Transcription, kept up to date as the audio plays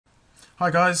Hi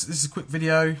guys, this is a quick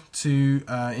video to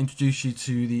introduce you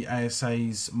to the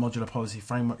ASA's Modular Policy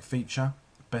Framework feature,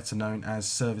 better known as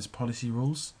Service Policy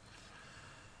Rules.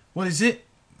 What is it?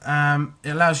 It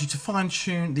allows you to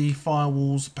fine-tune the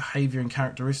firewall's behaviour and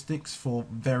characteristics for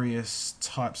various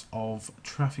types of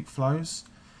traffic flows.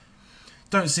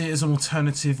 Don't see it as an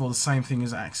alternative or the same thing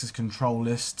as access control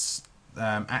lists.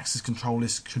 Access control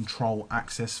lists control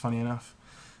access, funny enough.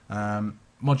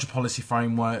 Modular Policy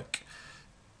Framework,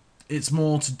 it's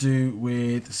more to do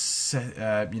with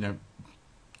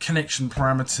connection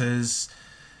parameters,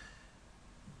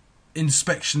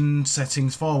 inspection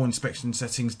settings, firewall inspection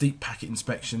settings, deep packet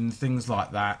inspection, things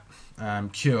like that.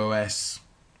 QoS.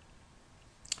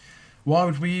 Why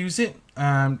would we use it?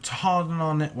 To harden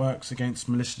our networks against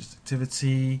malicious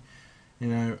activity,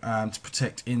 to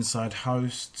protect inside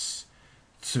hosts,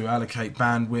 to allocate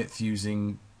bandwidth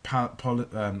using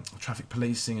traffic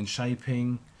policing and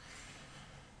shaping.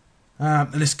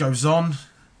 The list goes on.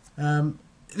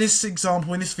 This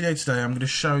example, in this video today, I'm going to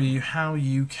show you how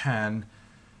you can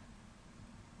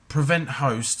prevent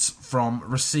hosts from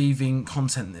receiving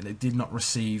content that it did not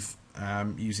receive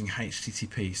using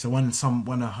HTTP. So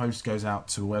when a host goes out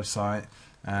to a website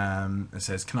and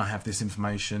says, "Can I have this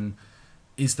information?"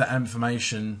 is that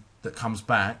information that comes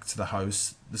back to the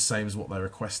host the same as what they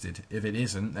requested? If it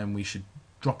isn't, then we should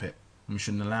drop it and we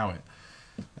shouldn't allow it.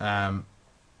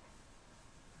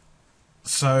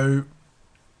 So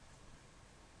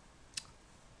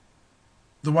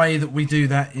the way that we do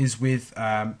that is with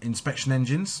inspection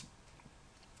engines.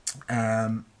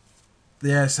 The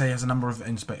ASA has a number of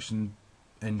inspection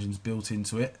engines built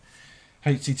into it.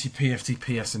 HTTP,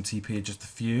 FTP, SMTP are just a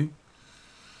few.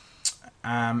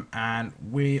 And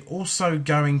we're also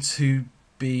going to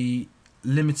be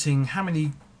limiting how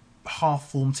many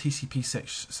half-form TCP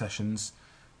sessions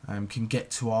can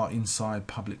get to our inside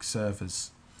public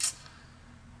servers.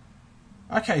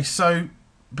 Okay, so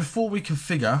before we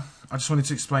configure, I just wanted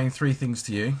to explain three things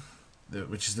to you,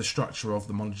 which is the structure of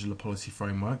the Modular Policy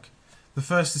Framework. The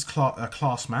first is a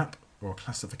class map, or a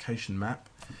classification map.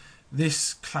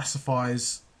 This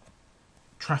classifies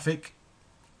traffic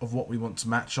of what we want to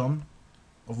match on,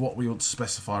 of what we want to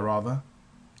specify rather.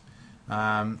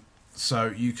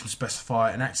 So you can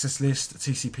specify an access list, a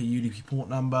TCP UDP port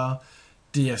number,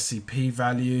 DSCP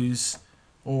values,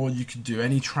 or you can do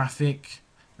any traffic.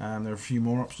 There are a few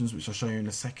more options which I'll show you in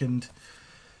a second.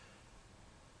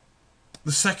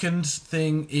 The second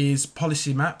thing is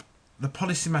policy map. The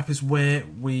policy map is where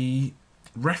we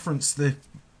reference the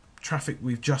traffic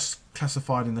we've just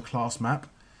classified in the class map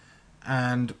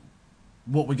and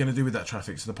what we're going to do with that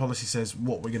traffic. So the policy says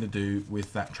what we're going to do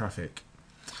with that traffic.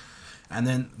 And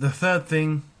then the third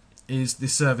thing is the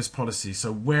service policy.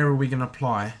 So where are we going to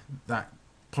apply that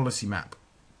policy map?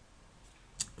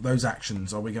 Those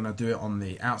actions, are we going to do it on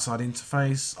the outside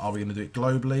interface? Are we going to do it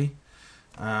globally?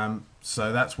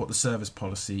 So that's what the service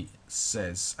policy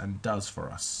says and does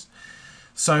for us.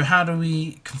 So how do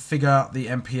we configure the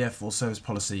MPF or service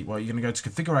policy? Well, you're going to go to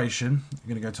configuration, you're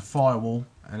going to go to firewall,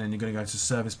 and then you're going to go to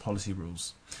service policy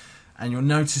rules. And you'll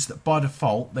notice that by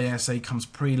default the ASA comes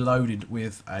preloaded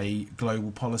with a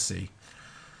global policy.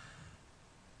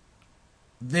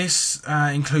 This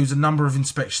includes a number of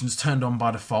inspections turned on by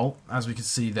default, as we can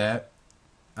see there.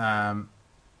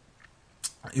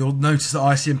 You'll notice that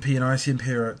ICMP and ICMP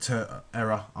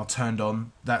error are turned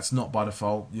on. That's not by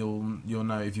default. You'll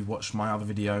know if you've watched my other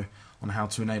video on how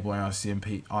to enable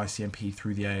ICMP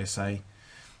through the ASA.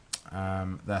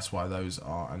 That's why those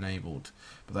are enabled,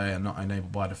 but they are not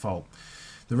enabled by default.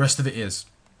 The rest of it is.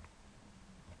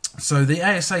 So the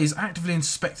ASA is actively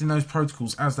inspecting those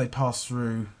protocols as they pass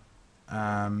through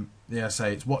the ASA.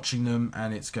 It's watching them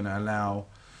and it's going to allow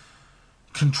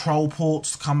control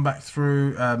ports to come back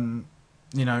through,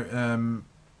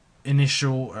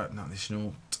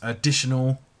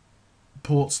 additional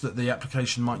ports that the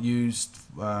application might use,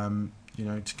 to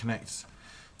connect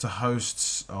to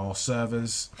hosts or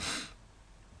servers.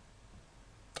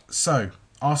 So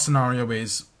our scenario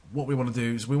is, what we want to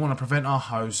do is we want to prevent our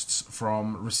hosts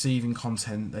from receiving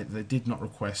content that they did not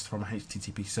request from a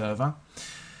HTTP server.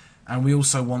 And we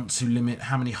also want to limit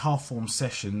how many half-form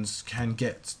sessions can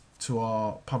get to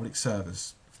our public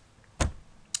servers.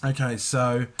 Okay,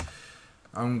 so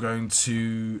I'm going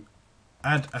to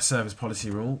add a service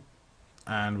policy rule,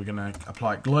 and we're going to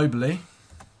apply it globally.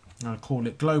 I'm going to call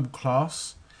it global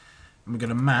class, and we're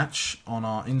going to match on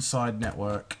our inside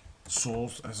network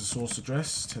source as a source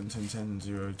address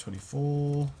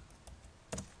 10.10.10.0.24,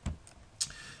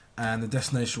 and the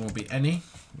destination will be any,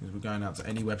 because we're going out to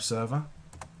any web server.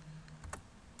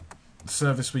 The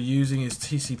service we're using is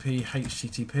TCP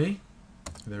HTTP.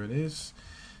 There it is.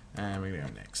 And we're going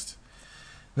to go next.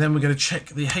 Then we're going to check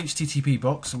the HTTP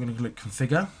box. I'm going to click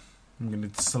configure. I'm going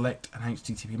to select an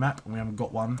HTTP map, and we haven't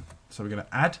got one, so we're going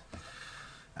to add.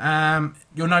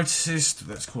 You'll notice,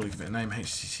 let's call it a name,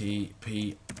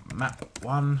 HTTP map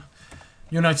 1.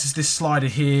 You'll notice this slider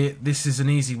here. This is an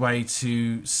easy way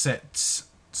to set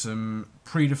some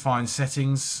predefined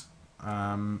settings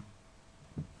for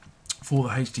the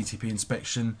HTTP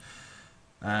inspection.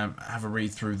 Have a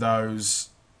read through those,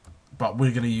 but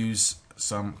we're going to use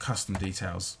some custom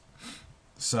details.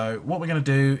 So what we're going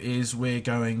to do is we're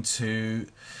going to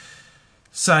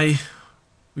say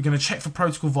we're going to check for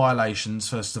protocol violations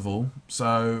first of all.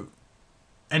 So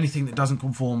anything that doesn't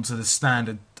conform to the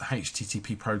standard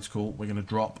HTTP protocol, we're going to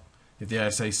drop. If the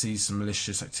ASA sees some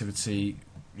malicious activity,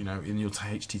 you know, in your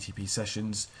HTTP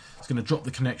sessions, it's going to drop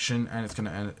the connection, and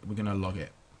we're going to log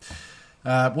it.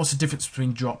 What's the difference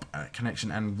between drop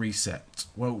connection and reset?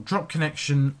 Well, drop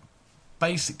connection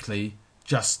basically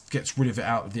just gets rid of it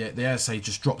out of the ASA,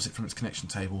 just drops it from its connection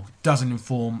table. Doesn't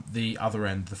inform the other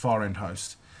end, the far end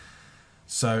host.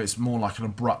 So it's more like an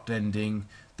abrupt ending.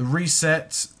 The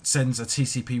reset sends a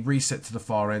TCP reset to the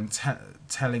far end,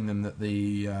 telling them that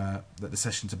the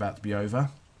session's about to be over.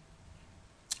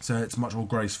 So it's much more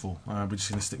graceful. We're just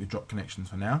going to stick with drop connections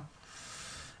for now.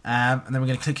 And then we're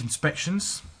going to click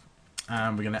inspections.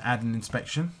 We're going to add an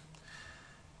inspection.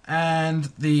 And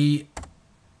the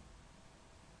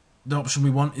option we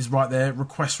want is right there,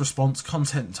 request response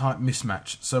content type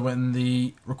mismatch. So when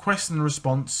the request and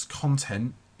response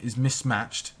content is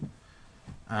mismatched,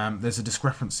 there's a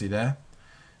discrepancy there,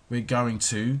 we're going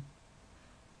to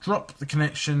drop the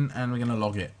connection and we're going to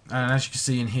log it. And as you can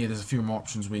see in here, there's a few more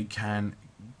options we can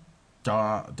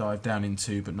dive down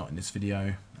into, but not in this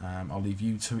video. I'll leave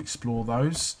you to explore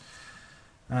those.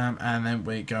 And then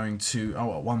we're going to,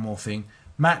 one more thing,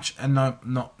 match and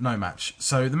no match.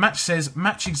 So the match says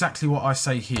match exactly what I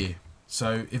say here.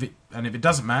 So if it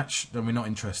doesn't match, then we're not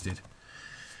interested.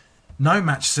 No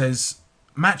match says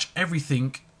match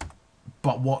everything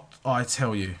but what I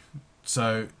tell you.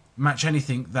 So match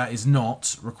anything that is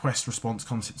not request response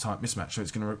content type mismatch. So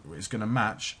it's gonna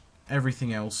match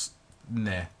everything else in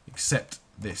there except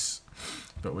this.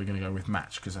 But we're gonna go with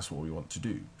match because that's what we want to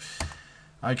do.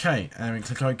 Okay, and we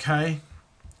click OK.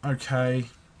 OK.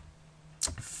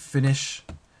 Finish.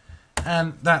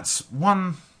 And that's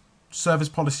one service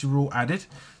policy rule added.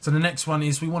 So the next one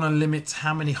is we want to limit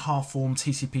how many half-form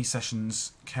TCP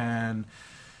sessions can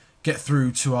get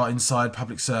through to our inside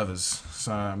public servers.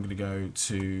 So I'm going to go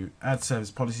to add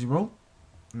service policy rule.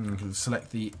 I'm going to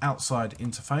select the outside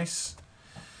interface,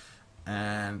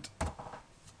 and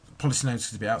policy name is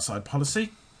going to be outside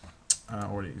policy.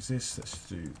 Already exists. Let's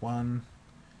do one.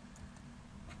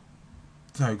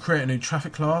 So create a new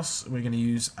traffic class. We're going to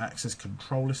use access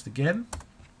control list again.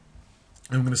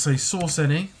 And I'm going to say source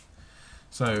any.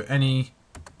 So any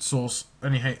source,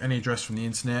 any address from the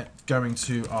internet going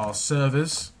to our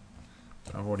servers.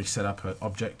 I've already set up an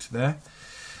object there.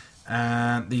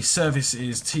 And the service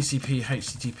is TCP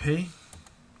HTTP.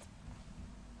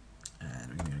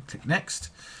 And we're going to click next.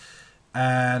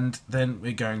 And then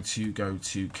we're going to go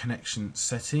to connection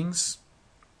settings.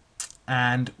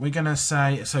 And we're going to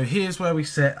say, so here's where we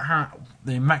set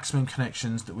the maximum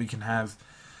connections that we can have,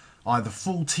 either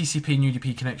full TCP and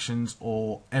UDP connections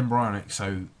or embryonic.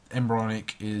 So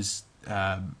embryonic is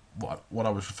what I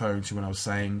was referring to when I was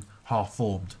saying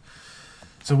half-formed.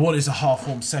 So what is a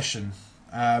half-formed session?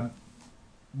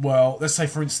 Well, let's say,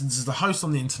 for instance, there's the host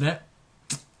on the internet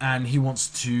and he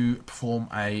wants to perform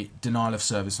a denial of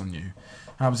service on you.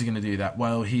 How is he going to do that?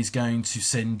 Well, he's going to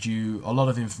send you a lot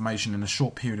of information in a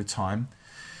short period of time.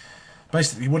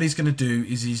 Basically, what he's going to do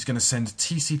is he's going to send a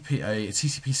TCP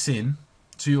SYN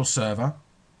to your server,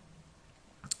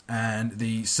 and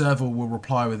the server will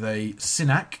reply with a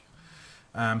SYN-ACK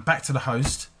back to the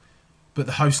host, but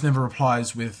the host never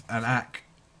replies with an ACK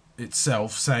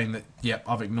itself saying that, yep,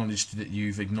 I've acknowledged that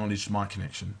you've acknowledged my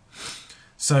connection.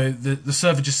 So the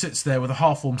server just sits there with a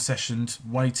half-formed session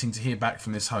waiting to hear back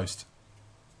from this host.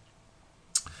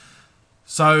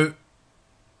 So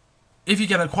if you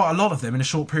get quite a lot of them in a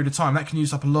short period of time, that can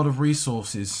use up a lot of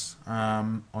resources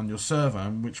on your server,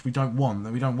 which we don't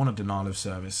want. We don't want a denial of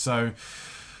service. So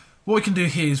what we can do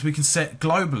here is we can set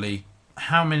globally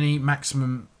how many the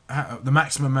maximum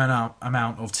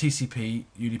amount of TCP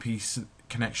UDP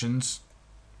connections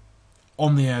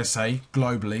on the ASA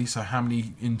globally. So how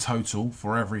many in total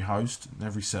for every host and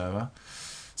every server.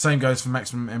 Same goes for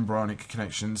maximum embryonic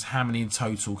connections. How many in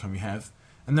total can we have?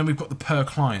 And then we've got the per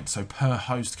client, so per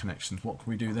host connections. What can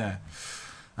we do there?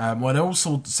 Well, they're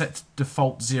also set to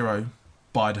default 0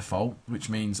 by default, which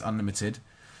means unlimited.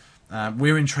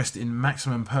 We're interested in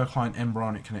maximum per client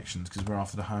embryonic connections because we're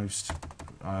after the host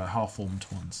half-formed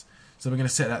ones. So we're going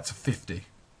to set that to 50.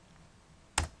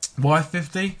 Why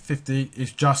 50? 50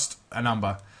 is just a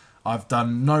number. I've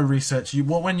done no research.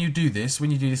 When you do this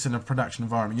in a production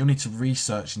environment, you'll need to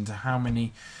research into how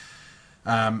many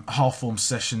half-formed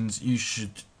sessions you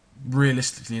should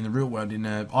realistically in the real world, in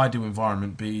an ideal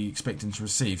environment, be expecting to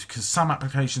receive. Because some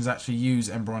applications actually use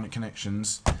embryonic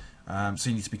connections, so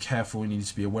you need to be careful, you need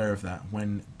to be aware of that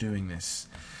when doing this.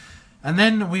 And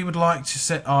then we would like to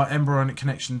set our embryonic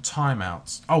connection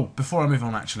timeouts. Oh, before I move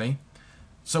on actually,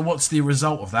 so what's the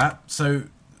result of that? So,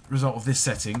 result of this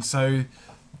setting. So,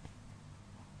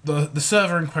 the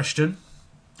server in question,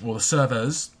 or the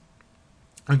servers,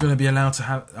 are going to be allowed to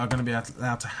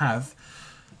have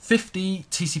 50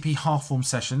 TCP half-form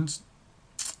sessions,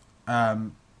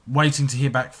 waiting to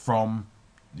hear back from,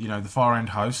 the far end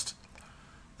host.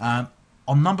 On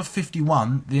number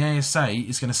 51, the ASA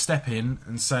is going to step in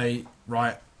and say,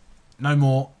 right, no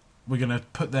more. We're going to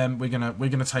put them. We're going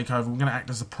to take over. We're going to act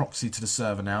as a proxy to the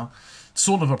server now.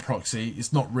 Sort of a proxy.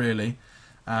 It's not really.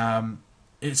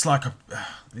 It's like a.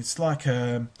 What's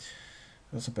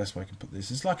the best way I can put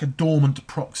this? It's like a dormant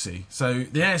proxy. So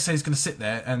the ASA is going to sit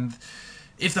there, and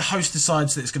if the host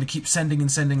decides that it's going to keep sending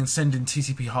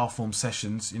TCP half-form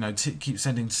sessions, keep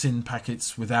sending SYN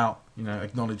packets without,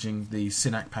 acknowledging the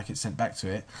SYNAC packet sent back to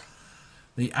it,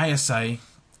 the ASA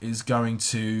is going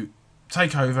to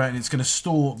take over and it's going to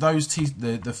store those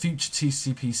the future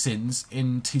TCP SYNs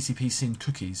in TCP SYN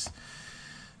cookies.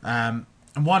 And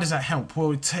why does that help?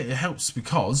 Well, it helps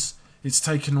because it's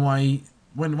taken away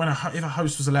if a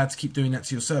host was allowed to keep doing that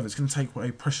to your server, it's going to take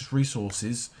away precious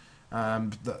resources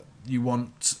that you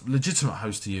want legitimate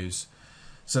hosts to use.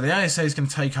 So the ASA is going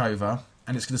to take over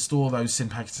and it's going to store those SYN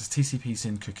packets as TCP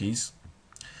SYN cookies.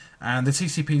 And the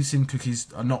TCP SYN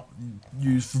cookies are not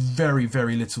used for very,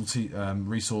 very little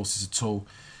resources at all.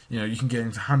 You can get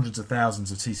into hundreds of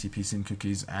thousands of TCP SYN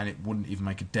cookies and it wouldn't even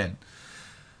make a dent.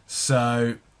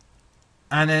 So,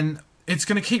 and then it's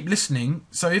going to keep listening.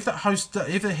 So if the host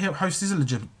is a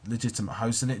legitimate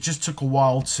host and it just took a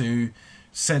while to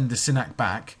send the SYNAC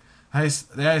back,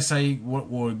 the ASA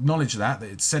will acknowledge that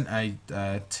it sent a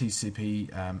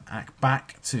TCP ACK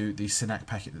back to the SYNAC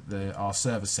packet that our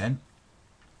server sent.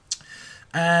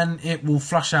 And it will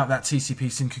flush out that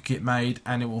TCP SYN cookie it made,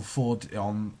 and it will forward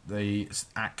on the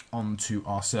ACK onto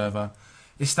our server,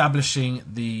 establishing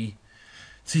the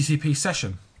TCP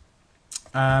session.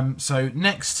 So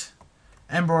next,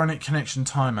 embryonic connection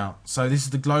timeout. So this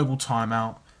is the global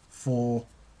timeout for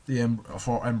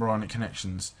embryonic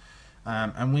connections,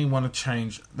 and we want to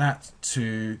change that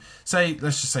to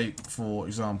let's just say for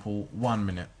example 1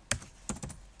 minute.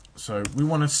 So we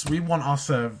want our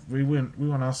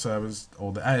servers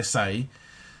or the ASA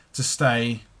to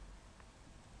stay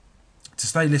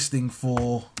listening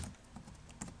for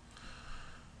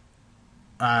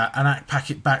an ACK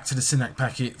packet back to the SYNAC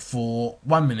packet for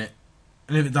 1 minute,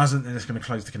 and if it doesn't, then it's going to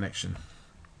close the connection.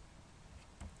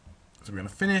 So we're going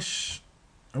to finish.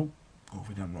 Oh, what have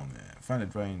we done wrong there?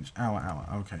 Valid range hour.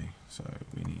 Okay, so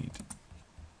we need.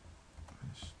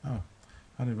 Oh.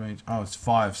 Range. Oh, it's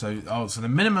 5. So the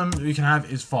minimum we can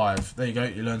have is 5. There you go.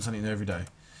 You learn something new every day.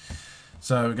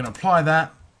 So we're going to apply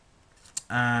that,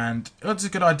 and it's a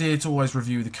good idea to always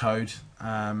review the code.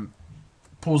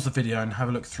 Pause the video and have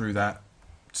a look through that,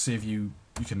 see if you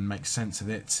can make sense of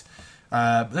it.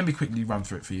 Let me quickly run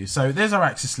through it for you. So there's our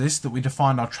access list that we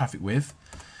defined our traffic with,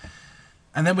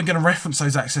 and then we're going to reference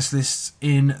those access lists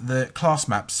in the class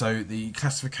map. So the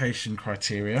classification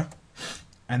criteria.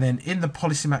 And then in the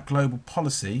policy map global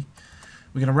policy,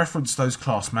 we're going to reference those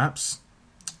class maps.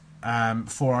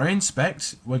 For our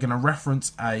inspect, we're going to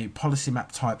reference a policy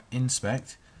map type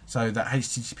inspect. So that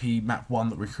HTTP map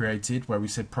 1 that we created, where we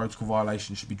said protocol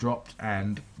violation should be dropped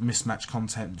and mismatched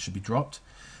content should be dropped.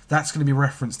 That's going to be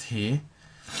referenced here.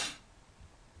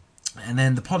 And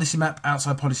then the policy map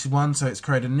outside policy 1, so it's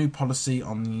created a new policy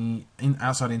on the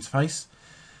outside interface.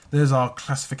 There's our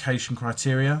classification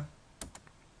criteria.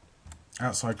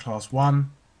 Outside class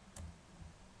 1,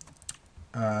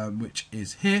 which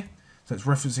is here, so it's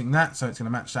referencing that, so it's going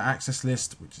to match that access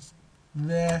list, which is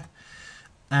there,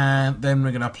 and then we're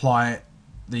going to apply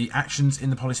the actions in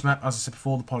the policy map. As I said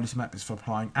before, the policy map is for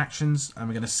applying actions, and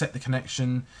we're going to set the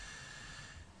connection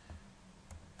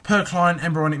per client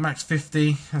embryonic max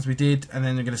 50 as we did, and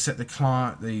then we're going to set the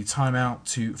timeout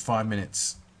to 5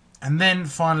 minutes. And then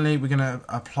finally, we're going to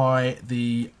apply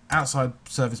the outside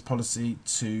service policy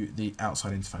to the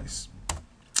outside interface.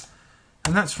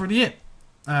 And that's really it.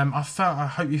 I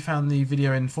hope you found the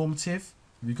video informative.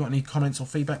 If you've got any comments or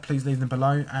feedback, please leave them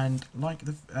below and like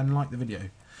the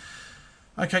video.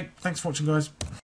 Okay, thanks for watching, guys.